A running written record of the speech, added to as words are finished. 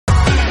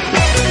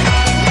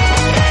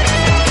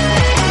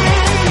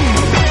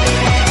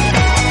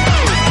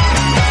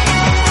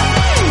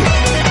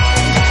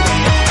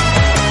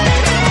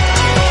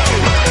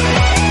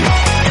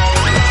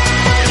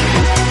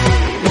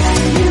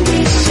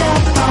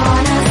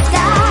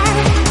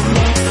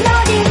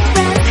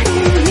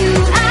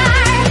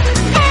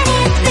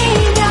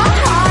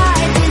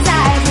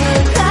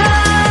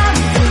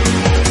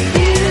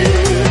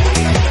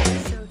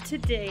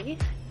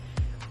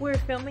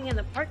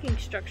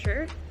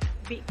infrastructure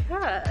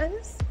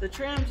because the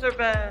trams are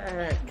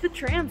back. The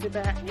trams are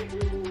back.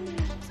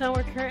 So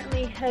we're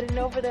currently heading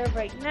over there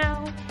right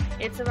now.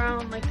 It's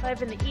around like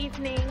 5 in the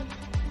evening.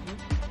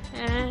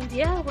 And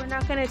yeah, we're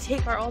not gonna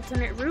take our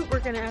alternate route.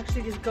 We're gonna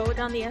actually just go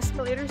down the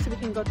escalator so we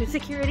can go through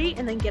security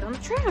and then get on the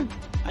tram.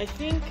 I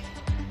think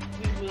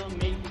we will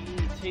maybe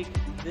take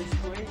this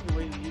way, the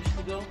way we used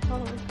to go.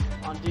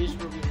 On days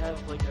where we have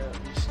like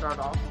we start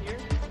off here.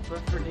 But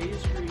for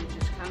days where you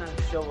just kind of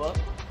show up,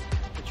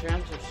 the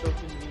trams are so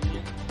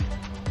convenient.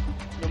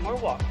 No more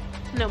walking.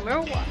 No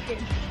more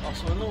walking.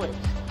 Also in the way.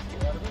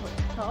 Get out of the way.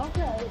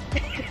 Alright.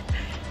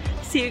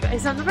 See you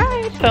guys on the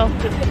ride. So.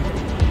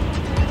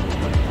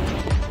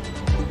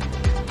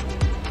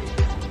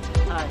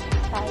 Hi.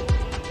 Hi.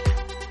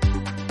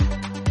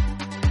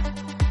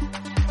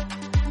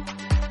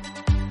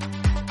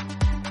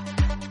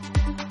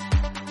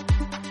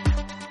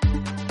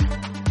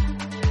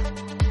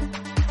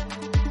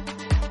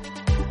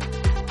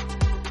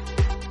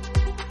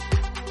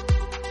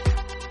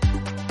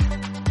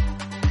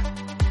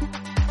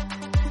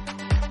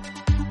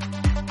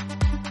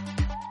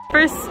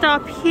 First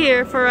stop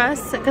here for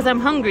us, because I'm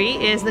hungry,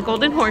 is the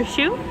Golden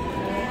Horseshoe.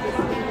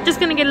 Just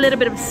gonna get a little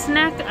bit of a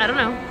snack, I don't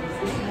know.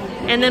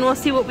 And then we'll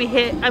see what we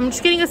hit. I'm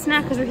just getting a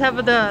snack because we have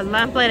the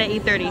lamplight at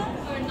 8:30.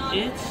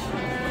 It's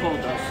cold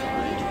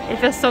outside. It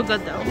feels so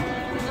good though.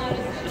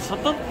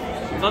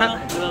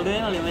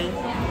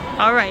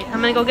 Alright,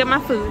 I'm gonna go get my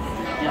food.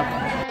 Yep.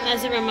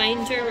 As a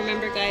reminder,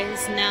 remember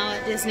guys, now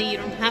at Disney you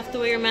don't have to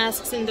wear your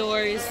masks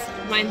indoors.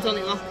 Mine's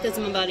only off because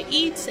I'm about to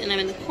eat and I'm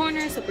in the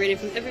corner separated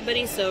from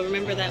everybody, so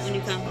remember that when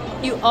you come.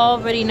 You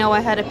already know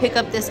I had to pick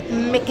up this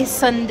Mickey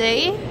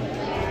Sundae,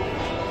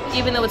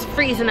 even though it's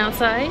freezing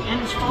outside.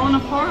 And it's falling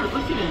apart,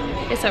 look at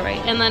it. It's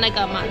alright. And then I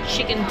got my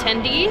chicken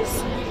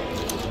tendies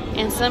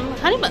and some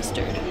honey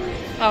mustard.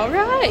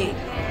 Alright.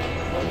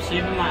 I'm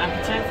saving my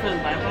appetite for the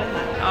bye-bye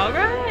night.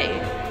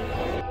 Alright.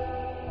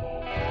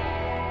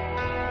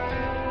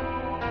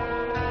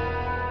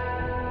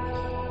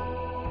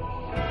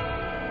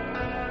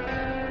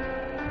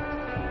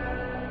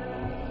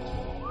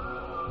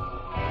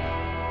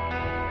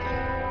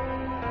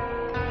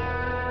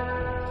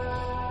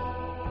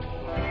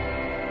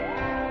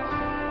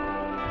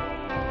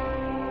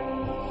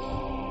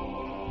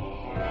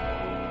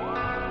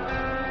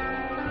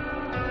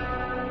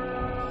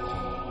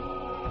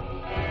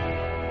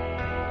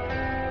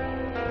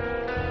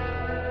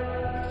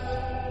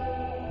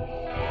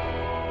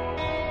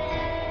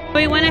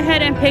 We went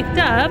ahead and picked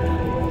up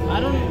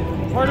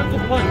Particle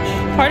Punch.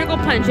 Particle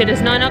Punch. It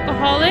is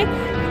non-alcoholic.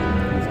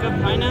 It's got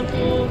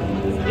pineapple.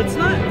 It's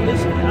not,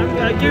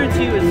 I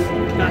guarantee you it's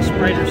got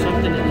Sprite or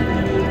something in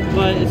it.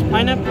 But it's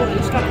pineapple and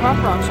it's got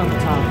Pop Rocks on the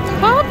top.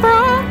 Pop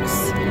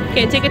Rocks!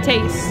 Okay, take a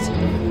taste.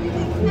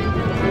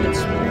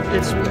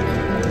 It's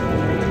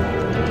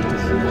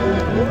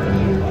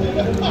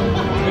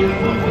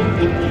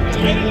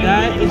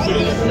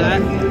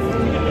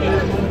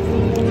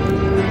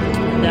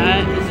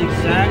That is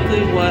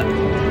exactly what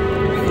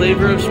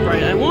flavor of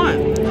Sprite I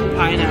want.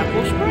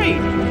 Pineapple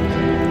Sprite.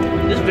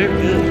 It's very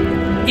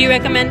good. Do you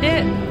recommend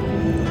it?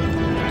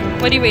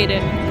 What do you rate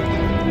it?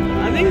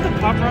 I think the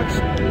Pop Rocks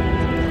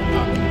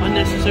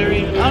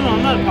unnecessary. I don't know,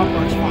 I'm not a Pop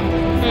Rocks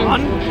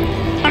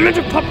fan. I'm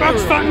into Pop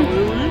Rocks fun.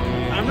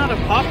 I'm not a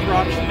Pop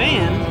Rocks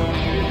fan,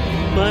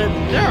 but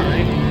they're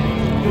alright.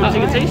 You want to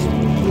take a taste?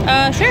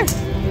 Sure.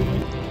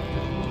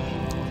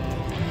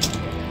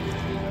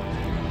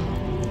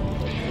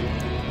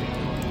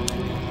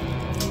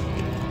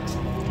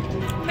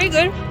 Pretty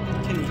good.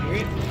 Can you hear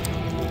it?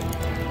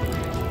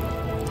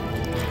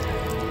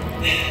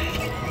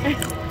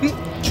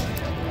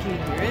 Can you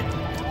hear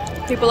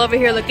it? People over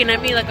here looking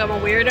at me like I'm a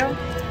weirdo.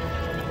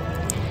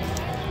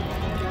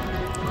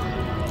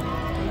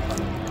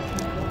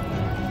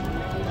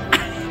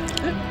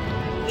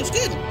 It's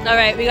good.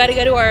 Alright, we gotta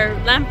go to our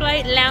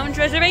Lamplight Lounge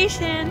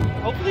reservation.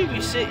 Hopefully we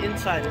sit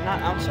inside and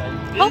not outside.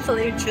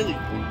 Hopefully. It's chilly.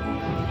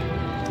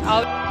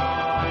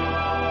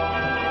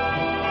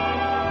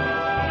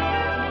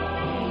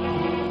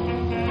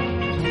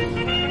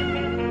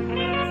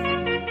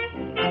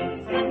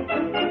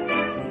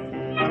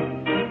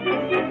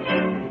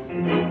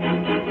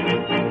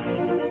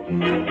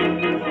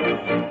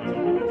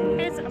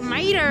 It's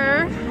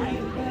Mater.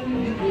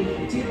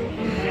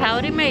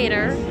 Howdy,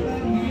 Mater.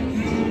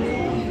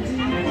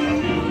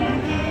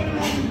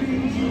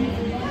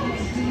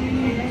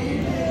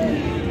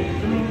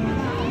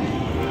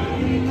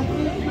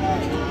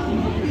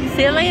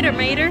 See you later,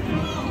 Mater.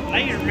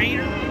 Later,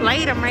 Mater.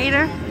 Later,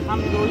 Mater.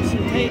 I'm gonna go eat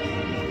some cake.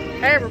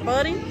 Hey,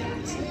 everybody.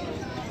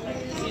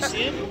 You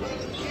see him?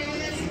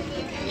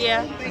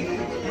 Yeah.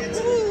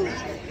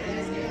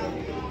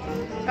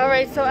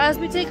 Alright, so as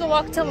we take a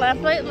walk to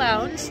Lamplight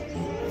Lounge,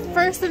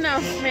 first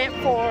announcement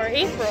for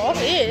April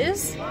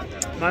is...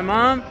 My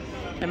mom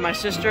and my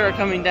sister are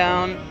coming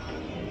down,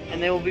 and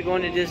they will be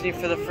going to Disney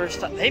for the first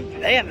time. They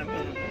haven't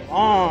been in a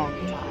long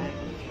time.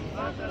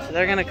 So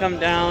they're gonna come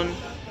down.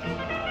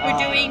 We're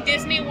doing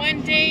Disney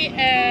one day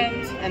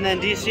and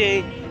then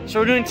DCA So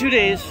we're doing 2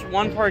 days,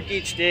 1 park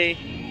each day.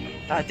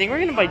 I think we're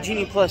gonna buy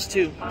Genie Plus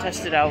too,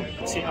 test it out,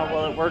 see how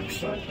well it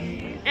works.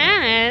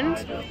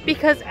 And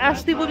because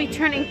Ashley will be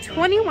turning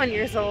 21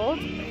 years old,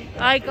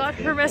 I got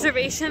her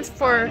reservations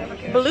for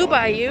Blue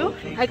Bayou,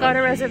 I got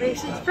her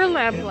reservations for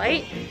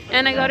Lamplight,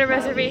 and I got her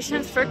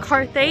reservations for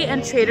Carthay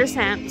and Trader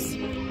Sam's.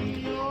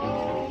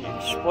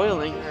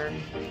 Spoiling her.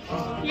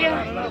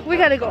 Yeah, we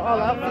gotta go all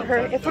out for her.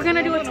 If we're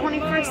gonna do a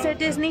 21st at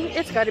Disney,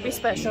 it's gotta be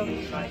special.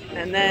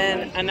 And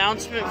then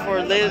announcement for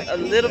a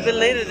little bit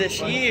later this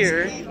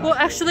year. We'll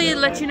actually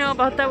let you know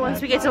about that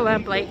once we get to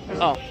Lamplight.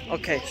 Oh,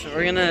 okay. So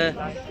we're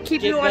gonna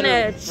keep you on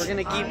edge. We're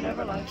gonna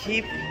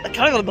keep.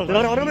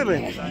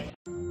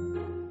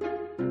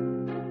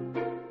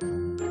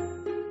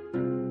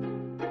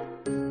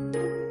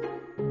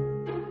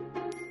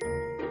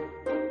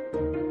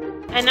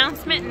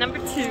 Announcement number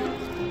 2.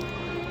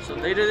 So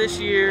later this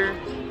year,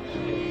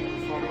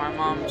 for my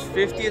mom's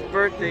 50th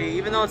birthday,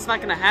 even though it's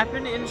not gonna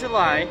happen in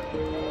July,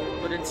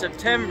 but in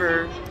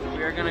September,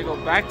 we are gonna go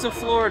back to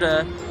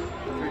Florida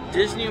for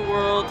Disney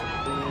World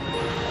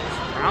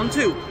round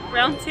 2.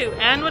 Round 2.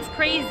 And what's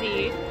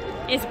crazy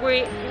is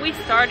we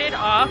started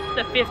off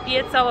the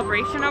 50th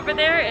celebration over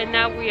there, and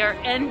now we are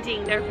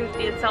ending their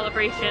 50th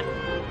celebration.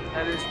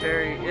 That is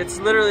it's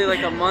literally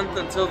like a month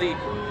until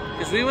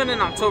because we went in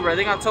October. I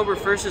think October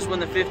 1st is when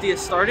the 50th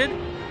started.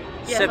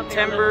 Yeah,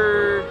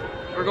 September,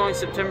 we're going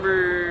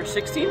September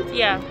 16th?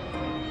 Yeah.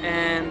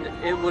 And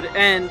it would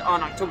end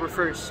on October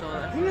 1st, so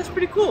I think that's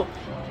pretty cool.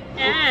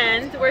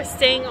 And we're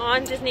staying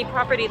on Disney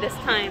property this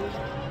time.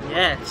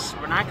 Yes,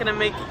 we're not gonna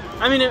make,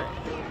 I mean,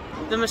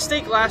 the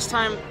mistake last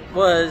time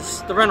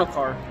was the rental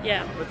car.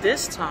 Yeah. But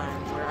this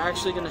time, we're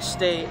actually gonna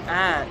stay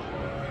at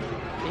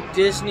a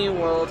Disney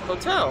World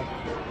hotel.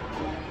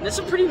 And it's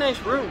a pretty nice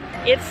room.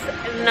 It's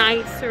a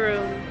nice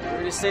room. We're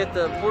gonna stay at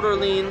the Port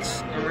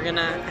Orleans, and we're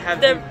gonna have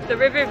the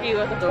Riverview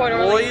of the Port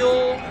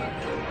Orleans.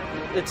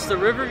 It's the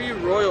Riverview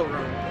Royal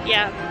Room.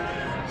 Yeah.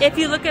 If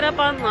you look it up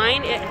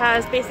online, it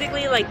has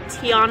basically like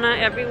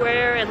Tiana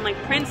everywhere and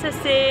like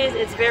princesses.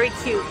 It's very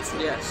cute.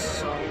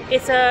 Yes.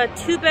 It's a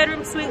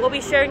 2-bedroom suite. We'll be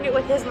sharing it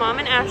with his mom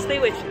and Ashley,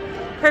 which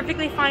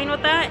perfectly fine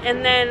with that.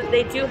 And then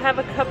they do have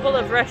a couple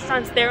of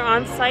restaurants there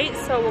on site,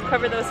 so we'll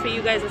cover those for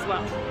you guys as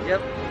well.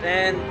 Yep.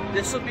 And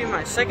this will be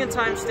my 2nd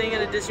time staying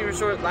at a Disney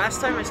resort.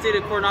 Last time I stayed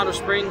at Coronado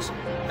Springs.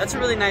 That's a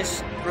really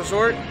nice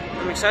resort.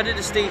 I'm excited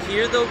to stay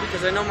here though,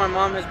 because I know my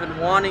mom has been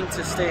wanting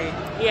to stay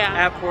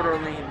at Port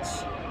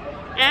Orleans.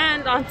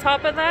 And on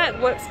top of that,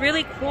 what's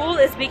really cool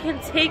is we can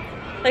take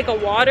like a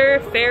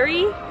water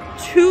ferry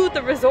to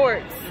the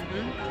resorts.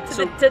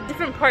 To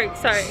different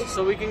parks, sorry.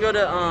 So we can go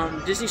to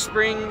Disney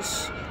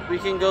Springs, we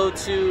can go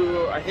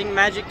to, I think,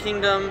 Magic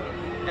Kingdom,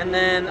 and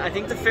then I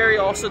think the ferry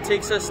also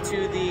takes us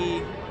to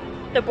the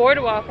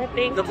boardwalk, I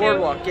think. The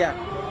boardwalk, yeah.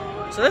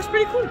 So that's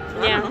pretty cool.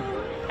 Yeah.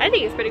 I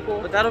think it's pretty cool.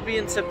 But that'll be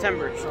in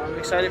September, so I'm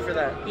excited for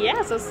that.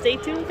 Yeah, so stay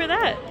tuned for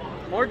that.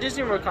 More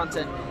Disney World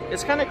content.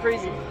 It's kind of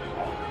crazy.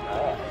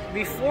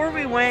 Before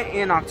we went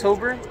in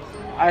October,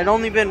 I'd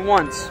only been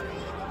once.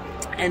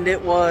 And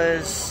it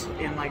was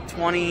in like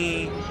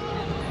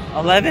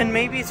 2011,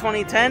 maybe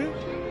 2010.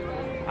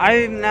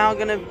 I'm now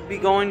going to be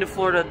going to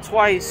Florida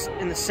twice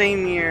in the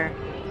same year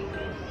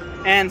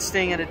and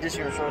staying at a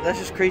Disney resort. That's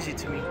just crazy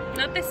to me.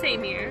 Not the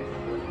same year.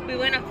 We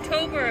went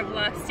October of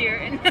last year,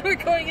 and now we're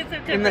going in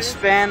September. In the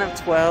span of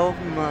 12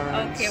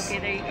 months. Okay,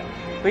 there you go.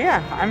 But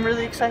yeah, I'm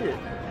really excited.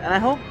 And I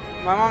hope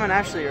my mom and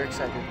Ashley are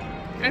excited.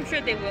 I'm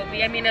sure they will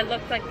be. I mean, it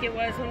looked like it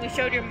was when we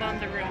showed your mom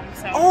the room,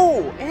 so.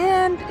 Oh,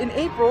 and in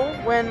April,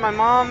 when my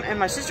mom and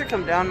my sister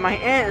come down, my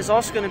aunt is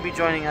also going to be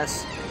joining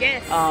us.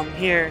 Yes.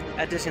 Here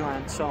at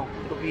Disneyland. So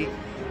it'll be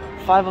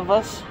 5 of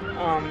us.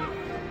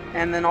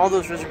 And then all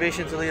those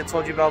reservations Aaliyah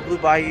told you about, Blue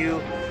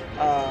Bayou,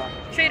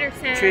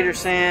 Trader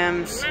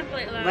Sam's,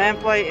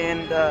 Lamplight,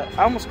 and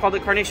I almost called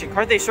it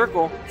Carthay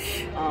Circle.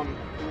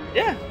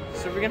 Yeah,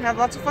 so we're gonna have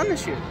lots of fun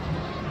this year.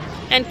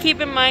 And keep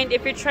in mind,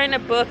 if you're trying to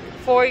book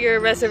for your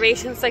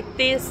reservations like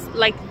these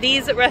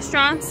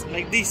restaurants,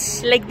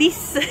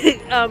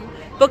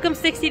 book them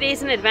 60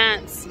 days in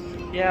advance.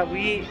 Yeah,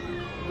 we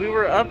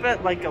were up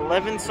at like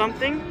 11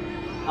 something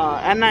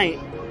at night,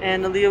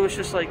 and Aaliyah was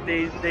just like,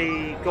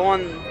 they go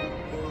on.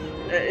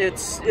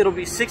 It'll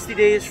be 60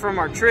 days from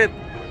our trip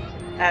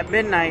at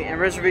midnight, and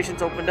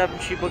reservations opened up,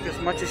 and she booked as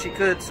much as she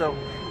could. So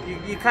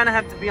you kind of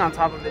have to be on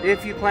top of it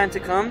if you plan to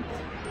come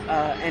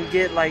and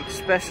get like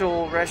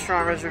special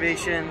restaurant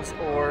reservations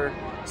or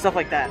stuff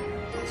like that.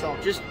 So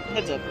just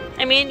heads up.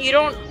 I mean, you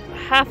don't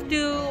have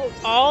to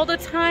all the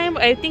time.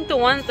 I think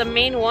the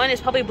main one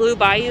is probably Blue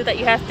Bayou that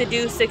you have to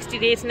do 60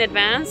 days in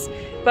advance.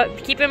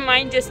 But keep in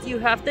mind, just you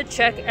have to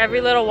check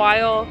every little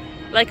while,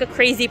 like a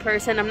crazy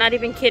person. I'm not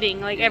even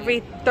kidding. Like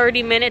every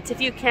 30 minutes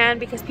if you can,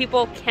 because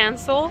people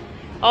cancel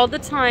all the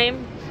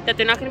time that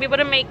they're not going to be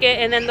able to make it,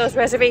 and then those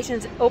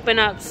reservations open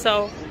up.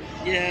 So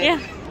yeah.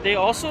 They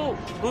also,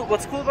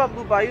 what's cool about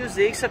Blue Bayou is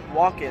they accept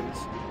walk-ins.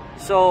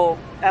 So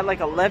at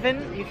like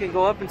 11, you can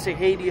go up and say,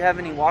 hey, do you have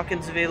any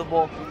walk-ins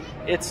available?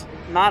 It's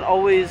not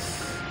always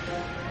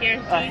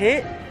a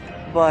hit,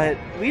 But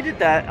we did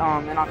that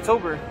in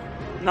October.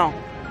 No.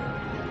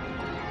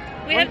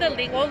 We have the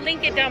link. We'll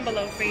link it down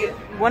below for you.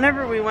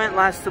 Whenever we went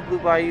last to Blue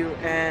Bayou,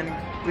 and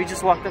we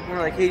just walked up and we're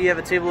like, "Hey, do you have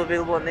a table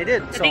available?" And they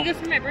did. I think it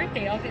was for my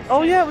birthday, August.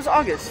 Oh yeah, it was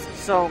August.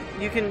 So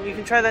you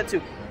can try that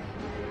too.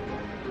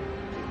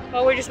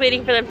 Well, we're just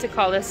waiting for them to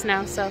call us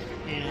now. So.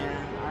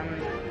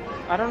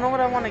 Yeah, I don't know what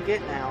I want to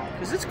get now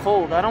because it's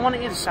cold. I don't want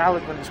to eat a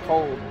salad when it's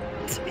cold.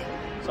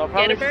 So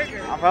Get a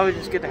burger. I'll probably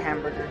just get the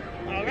hamburger.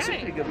 All It's a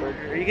right. pretty good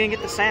burger. Are you gonna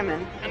get the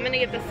salmon? I'm gonna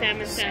get the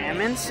salmon sandwich.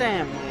 Salmon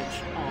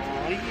sandwich.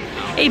 Oh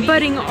yeah. A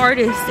budding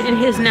artist in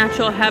his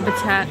natural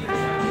habitat.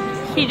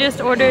 He just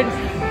ordered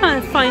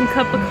a fine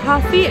cup of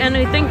coffee, and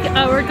I think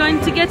we're going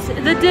to get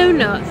the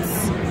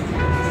donuts.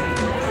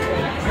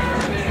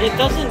 It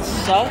doesn't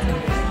suck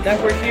that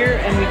we're here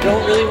and we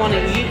don't really want to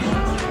eat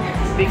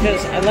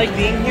because I like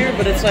being here,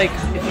 but it's like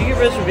if you get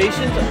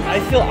reservations, I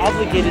feel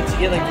obligated to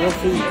get like real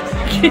food.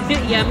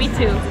 Yeah, me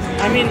too.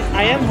 I mean,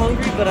 I am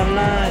hungry, but I'm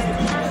not.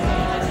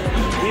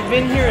 We've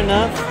been here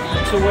enough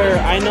to where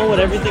I know what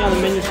everything on the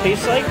menu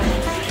tastes like,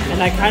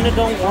 and I kind of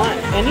don't want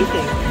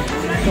anything.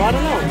 So I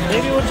don't know.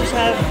 Maybe we'll just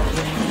have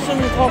some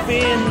coffee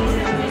and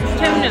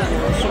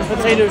some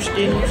potato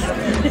skins.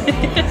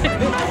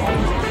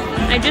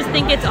 I just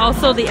think it's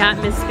also the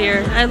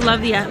atmosphere. I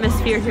love the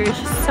atmosphere here. It's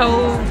just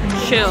so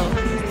chill.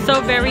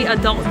 So very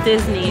adult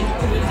Disney.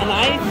 And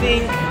I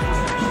think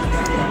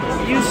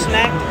you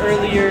snacked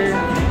earlier.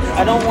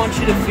 I don't want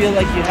you to feel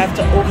like you have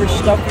to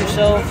overstuff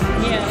yourself.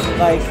 Yeah.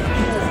 Like,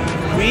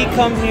 we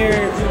come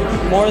here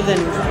more than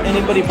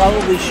anybody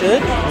probably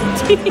should.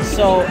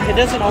 So it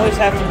doesn't always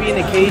have to be an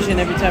occasion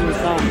every time we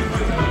come.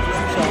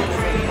 So,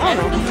 I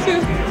don't know. That's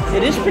true.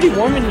 It is pretty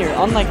warm in here,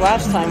 unlike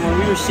last time when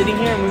we were sitting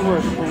here and we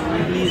were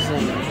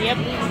freezing. Yep.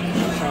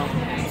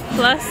 So.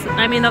 Plus,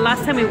 I mean, the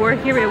last time we were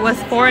here, it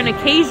was for an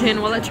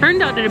occasion. Well, it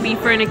turned out to be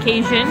for an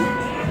occasion.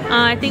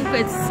 I think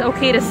it's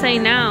okay to say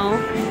now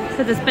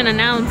because it's been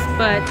announced,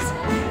 but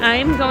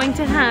I'm going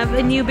to have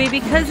a new baby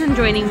cousin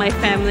joining my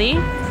family.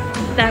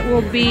 That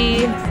will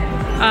be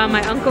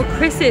my Uncle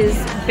Chris's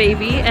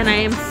baby, and I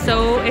am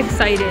so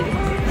excited.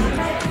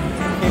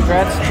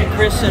 Congrats to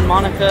Chris and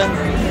Monica.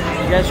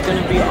 You guys are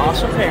going to be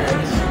awesome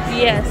parents.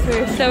 Yes,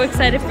 we're so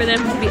excited for them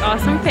to be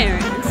awesome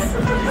parents.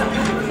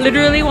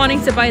 Literally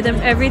wanting to buy them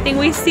everything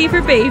we see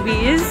for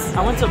babies.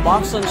 I went to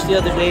box lunch the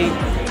other day,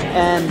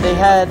 and they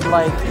had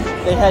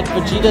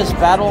Vegeta's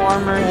battle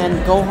armor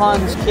and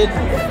Gohan's kid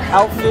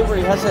outfit where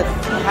he has that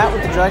hat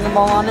with the Dragon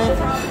Ball on it,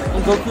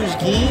 and Goku's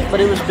gi, but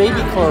it was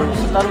baby clothes.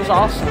 I thought it was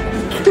awesome.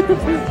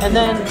 And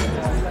then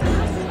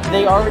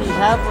they already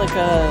have like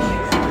a.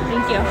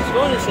 Thank you. What I was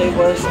going to say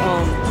was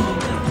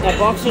at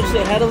box lunch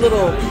they had a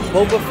little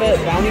Boba Fett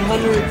bounty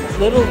hunter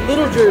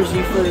little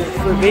jersey for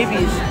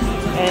babies,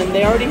 and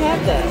they already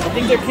have that. I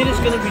think their kid is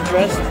going to be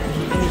dressed,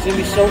 and he's going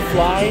to be so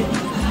fly,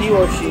 he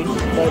or she,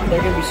 but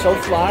they're going to be so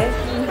fly,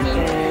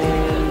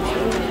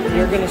 and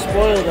you're going to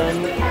spoil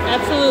them.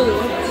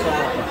 Absolutely.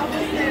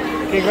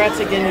 So, congrats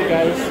again, you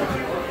guys.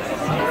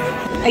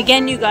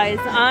 Again, you guys,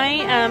 I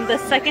am the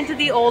second to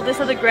the oldest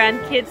of the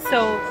grandkids,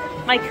 so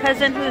my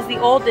cousin, who is the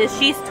oldest,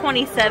 she's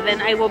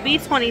 27. I will be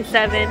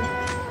 27,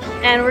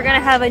 and we're gonna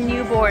have a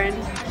newborn.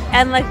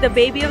 And like the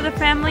baby of the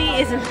family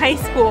is in high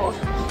school,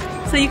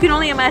 so you can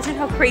only imagine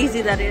how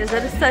crazy that is.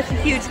 That is such a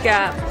huge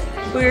gap.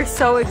 We are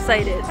so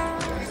excited.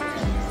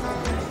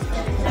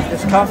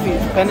 This coffee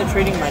is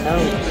penetrating my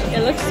nose.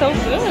 It looks so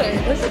good.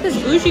 Look at this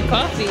bougie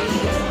coffee.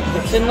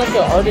 It's in like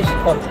an artist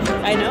cup.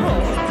 I know.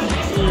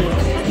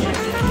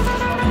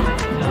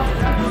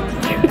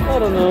 I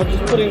don't know,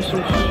 just putting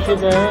some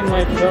sugar in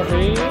my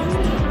coffee.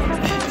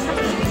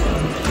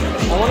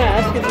 I want to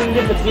ask if we can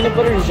get the peanut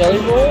butter and jelly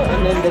roll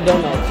and then the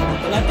donuts.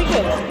 And I think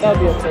that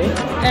would be okay.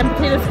 And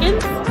potato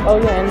skins? Oh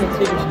yeah, and the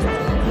potato skins.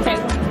 Okay.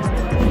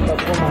 But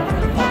for my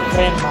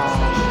grandma.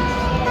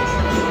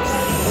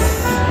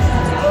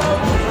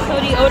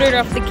 Cody ordered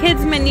off the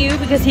kids menu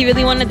because he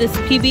really wanted this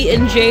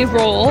PB&J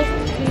roll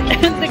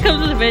that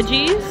comes with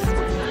veggies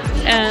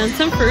and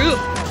some fruit.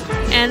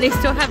 And they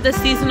still have the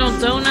seasonal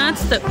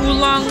donuts, the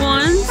oolong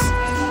ones.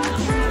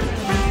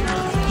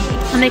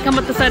 And they come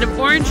with the side of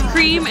orange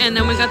cream, and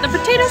then we got the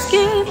potato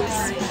skins.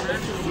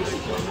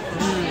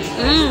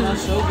 Mmm,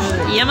 So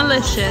good.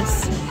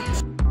 yummalicious.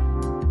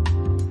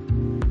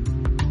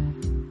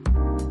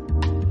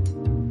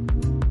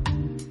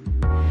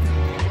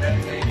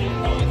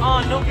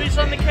 Oh, nobody's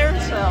on the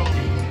carousel.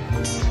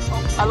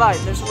 I lied,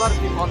 there's a lot of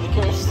people on the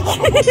carousel.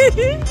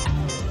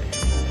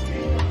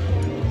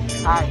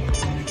 Hi.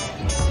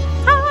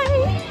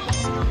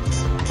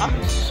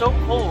 I'm so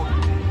cold.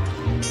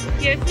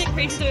 Yeah, isn't it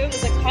crazy that it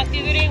was like hot the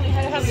other day and we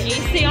had to have the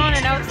AC on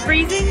and now it's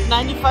freezing?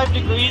 95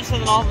 degrees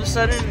and then all of a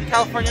sudden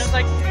California is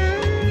like,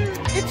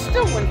 it's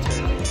still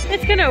winter.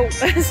 It's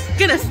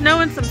gonna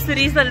snow in some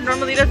cities that it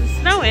normally doesn't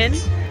snow in.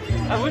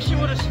 I wish it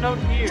would have snowed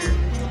here.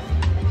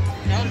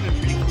 That would have been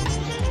pretty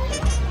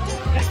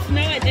cool. If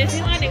snow at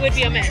Disneyland, it would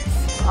be a mess.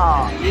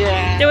 Oh,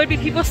 yeah. There would be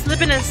people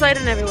slipping and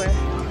sliding everywhere.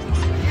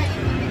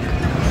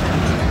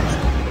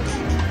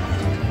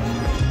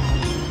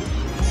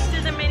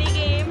 The mini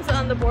games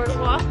on the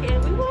boardwalk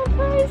and we won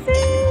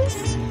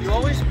prizes. You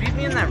always beat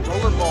me in that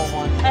rollerball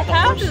one. I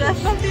have to,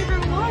 that's my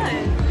favorite one.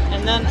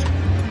 And then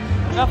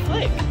I got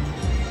flicked.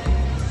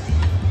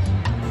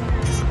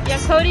 Yeah,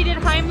 Cody did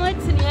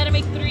Heimlichs and you had to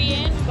make 3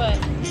 in, but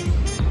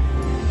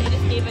they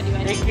just gave it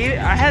anyway.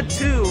 I had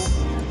 2.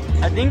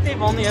 I think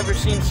they've only ever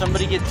seen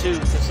somebody get 2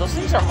 because those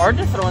things are hard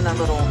to throw in that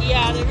little.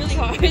 Yeah, they're really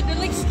hard. They're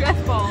like stress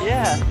balls.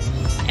 Yeah.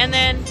 And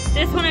then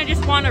this one I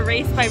just won a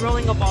race by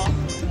rolling a ball.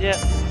 Yeah.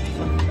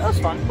 That was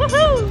fun.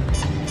 Woohoo!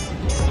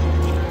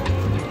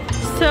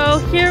 So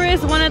here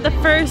is one of the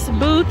first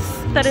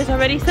booths that is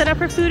already set up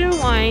for food and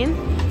wine.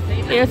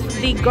 It's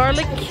the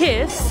Garlic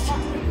Kiss.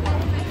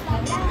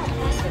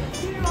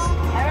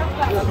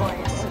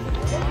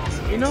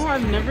 You know,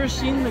 I've never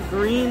seen the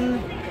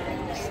green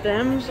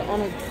stems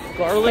on a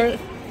garlic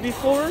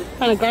before.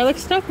 On a garlic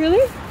stuff,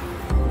 really?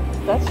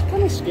 That's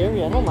kind of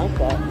scary. I don't like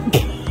that.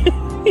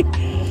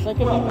 It's like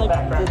I'm in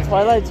like the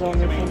Twilight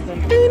Zone or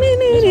something.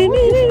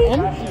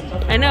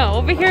 I know.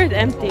 Over here it's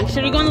empty.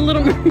 Should we go in the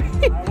Little Mermaid?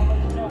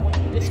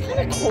 It's kind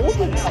of cold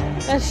in there.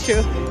 That's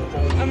true.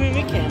 I mean,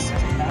 we can.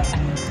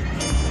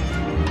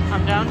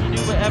 I'm down to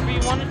do whatever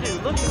you want to do.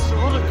 Look, it's the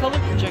World of Color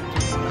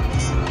projector.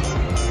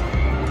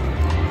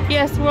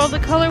 Yes, World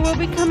of Color will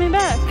be coming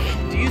back.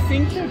 Do you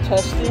think they're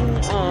testing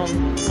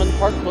when the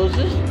park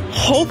closes?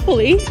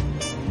 Hopefully.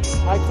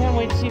 I can't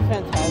wait to see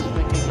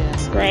Fantasmic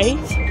again. Right?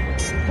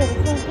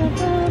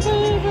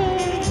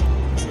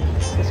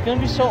 It's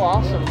gonna be so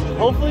awesome.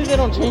 Hopefully they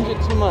don't change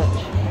it too much.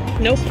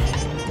 Nope.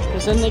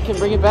 Because then they can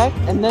bring it back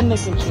and then they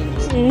can change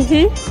it.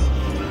 Mm-hmm.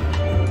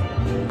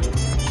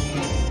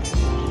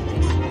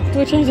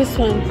 Which one's this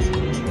one?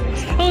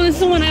 Oh, this is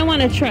the one I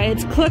want to try.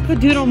 It's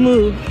Cluck-a-Doodle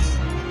Moo.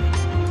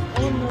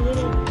 Oh, the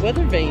little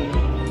weather vane.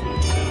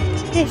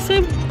 It's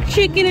a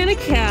chicken and a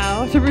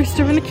cow. It's a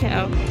rooster and a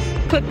cow.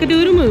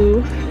 Cluck-a-Doodle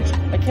Moo.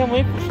 I can't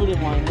wait for food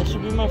and wine. This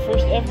will be my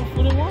first ever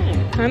food and wine.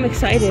 I'm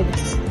excited.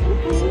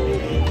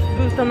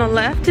 Booth on the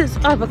left is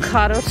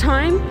avocado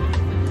time.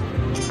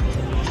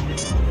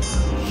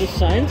 The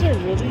signs are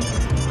really...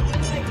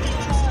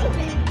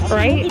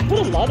 Right? They put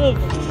a lot of...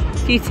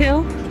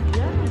 detail.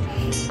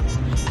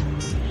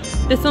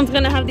 This one's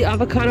gonna have the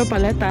avocado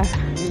paleta.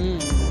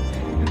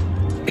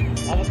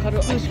 Avocado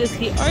ice This is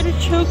the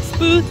artichokes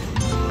booth.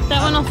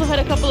 That one also had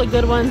a couple of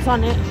good ones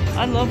on it.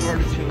 I love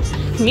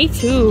artichokes. Me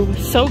too.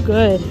 So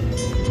good.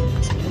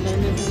 And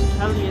then this is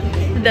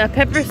caliente. The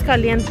peppers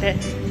caliente.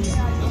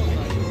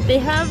 They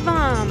have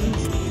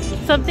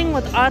something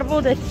with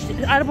arbol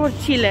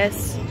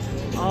chiles.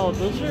 Oh,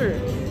 those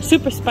are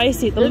super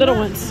spicy. The little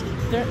ones.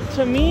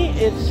 To me,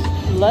 it's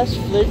less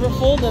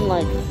flavorful than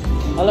like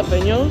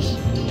jalapenos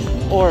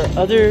or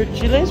other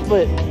chiles,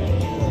 but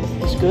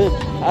it's good.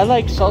 I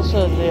like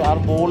salsa de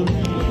arbol.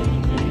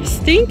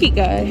 Stinky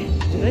guy.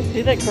 Did I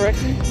say that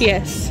correctly?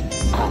 Yes.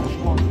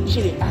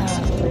 Chile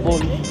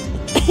arbol.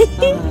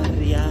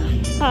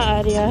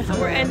 Aria.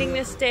 We're ending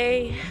this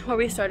day, or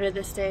we started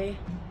this day,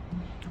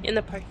 in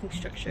the parking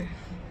structure.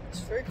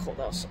 It's very cold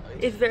outside.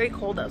 It's very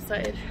cold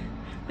outside.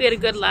 We had a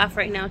good laugh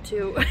right now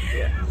too.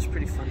 Yeah, it's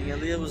pretty funny.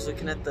 Aaliyah was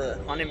looking at the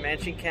Haunted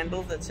Mansion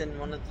candle that's in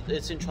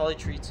it's in Trolley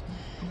Treats,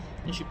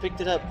 and she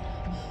picked it up,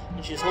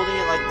 and she's holding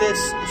it like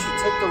this, and she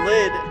took the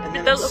lid, and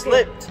then it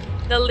slipped.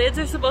 The lids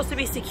are supposed to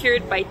be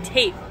secured by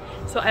tape,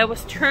 so I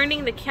was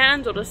turning the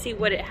candle to see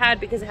what it had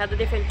because it had the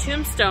different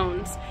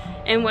tombstones,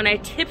 and when I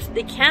tipped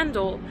the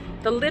candle,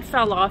 the lid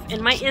fell off,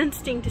 and my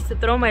instinct is to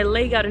throw my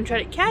leg out and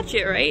try to catch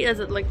it, right? As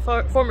a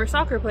former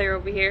soccer player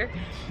over here.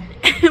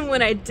 And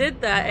when I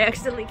did that, I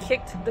accidentally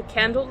kicked the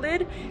candle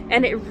lid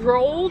and it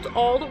rolled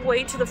all the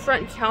way to the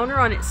front counter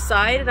on its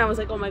side, and I was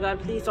like, oh my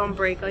god, please don't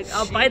break. Like,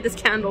 I'll buy this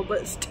candle,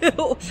 but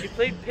still. She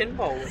played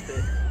pinball with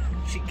it.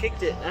 She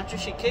kicked it. After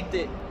she kicked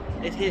it,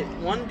 it hit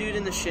one dude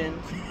in the shin,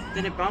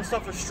 then it bounced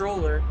off a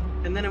stroller,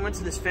 and then it went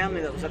to this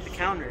family that was at the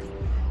counter.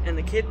 And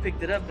the kid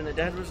picked it up, and the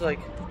dad was like,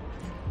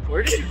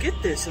 where did you get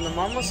this? And the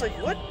mom was like,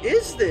 what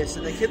is this?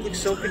 And the kid looked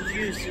so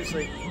confused. He was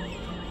like...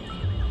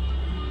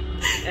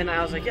 And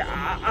I was like,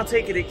 yeah, I'll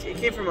take it. It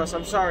came from us.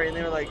 I'm sorry. And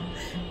they were like,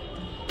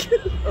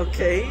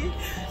 okay.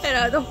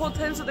 And the whole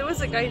time, so there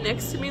was a guy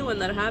next to me when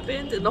that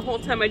happened, and the whole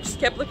time I just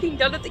kept looking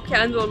down at the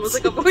candle and was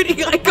like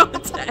avoiding eye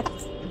contact.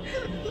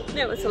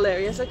 It was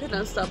hilarious. I could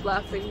not stop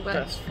laughing. But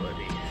that's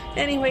funny.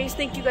 Anyways,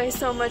 thank you guys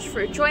so much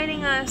for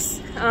joining us.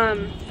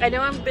 I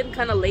know I've been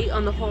kind of late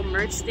on the whole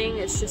merch thing.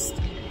 It's just,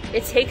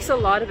 it takes a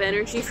lot of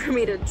energy for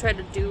me to try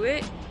to do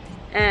it.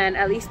 And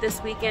at least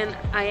this weekend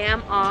I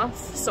am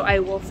off, so I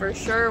will for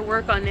sure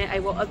work on it. I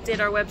will update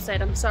our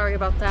website. I'm sorry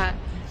about that.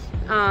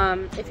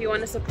 If you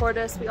want to support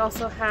us, we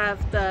also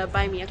have the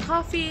Buy Me a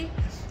Coffee.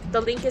 The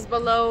link is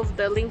below.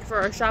 The link for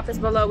our shop is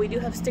below. We do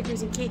have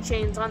stickers and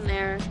keychains on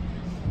there.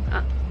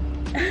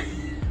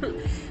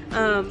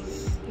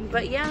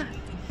 But yeah,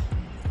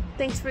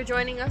 thanks for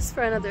joining us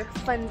for another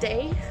fun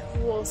day.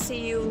 We'll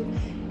see you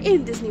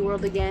in Disney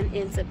World again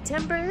in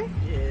September.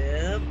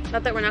 Yep.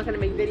 Not that we're not going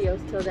to make videos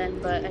till then,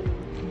 but I mean,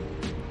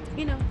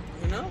 you know.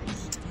 Who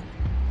knows?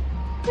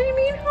 What do you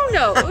mean, who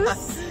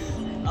knows?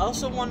 I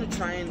also want to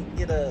try and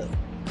get a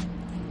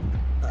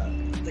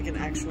like an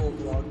actual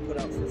vlog put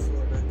out for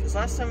Florida. Because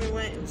last time we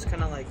went, it was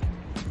kind of like.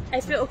 I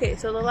feel okay.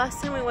 So the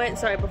last time we went,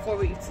 sorry, before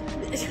we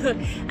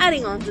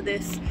adding on to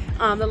this,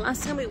 the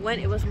last time we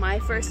went, it was my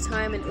first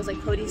time, and it was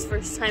like Cody's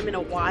first time in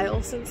a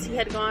while since he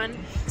had gone.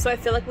 So I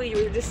feel like we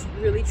were just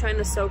really trying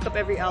to soak up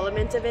every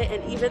element of it,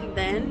 and even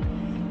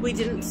then, we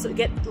didn't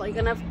get like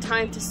enough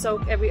time to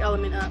soak every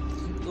element up.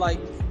 Like,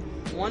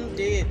 one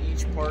day at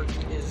each park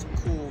is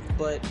cool,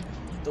 but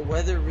the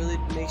weather really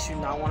makes you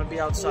not want to be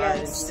outside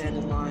and stand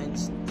in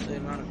lines. The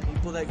amount of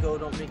people that go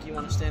don't make you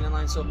want to stand in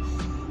line. So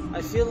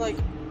I feel like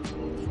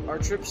our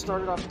trip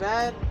started off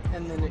bad,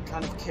 and then it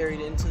kind of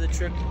carried into the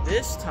trip.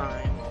 This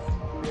time,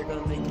 we're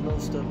going to make the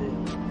most of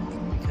it,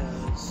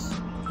 because,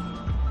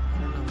 I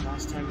don't know,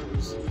 last time it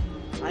was,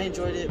 I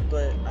enjoyed it,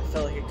 but I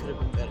felt like it could have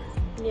been better.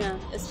 Yeah,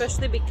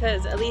 especially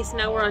because at least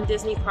now we're on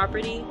Disney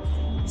property,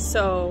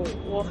 so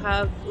we'll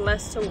have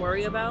less to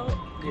worry about.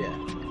 Yeah,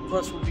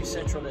 plus we'll be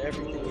central to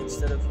everything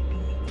instead of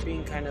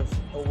being kind of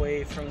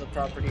away from the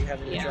property,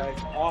 having to drive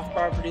off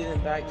property, then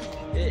back.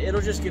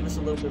 It'll just give us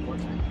a little bit more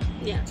time.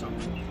 Yeah. So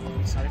I'm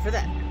excited for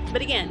that.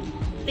 But again,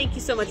 thank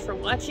you so much for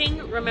watching.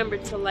 Remember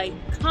to like,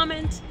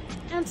 comment,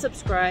 and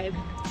subscribe.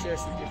 Share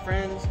us with your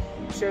friends,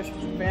 share us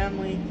with your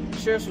family,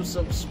 share us with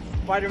some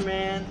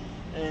Spider-Man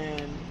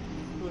and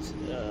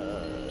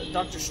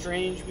Doctor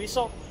Strange. We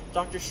saw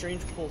Doctor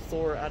Strange pull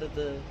Thor out of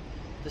the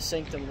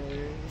sanctum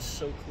earlier. It was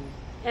so cool.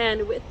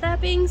 And with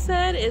that being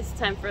said, it's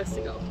time for us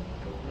to go.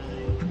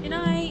 Good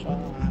night.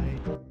 Bye.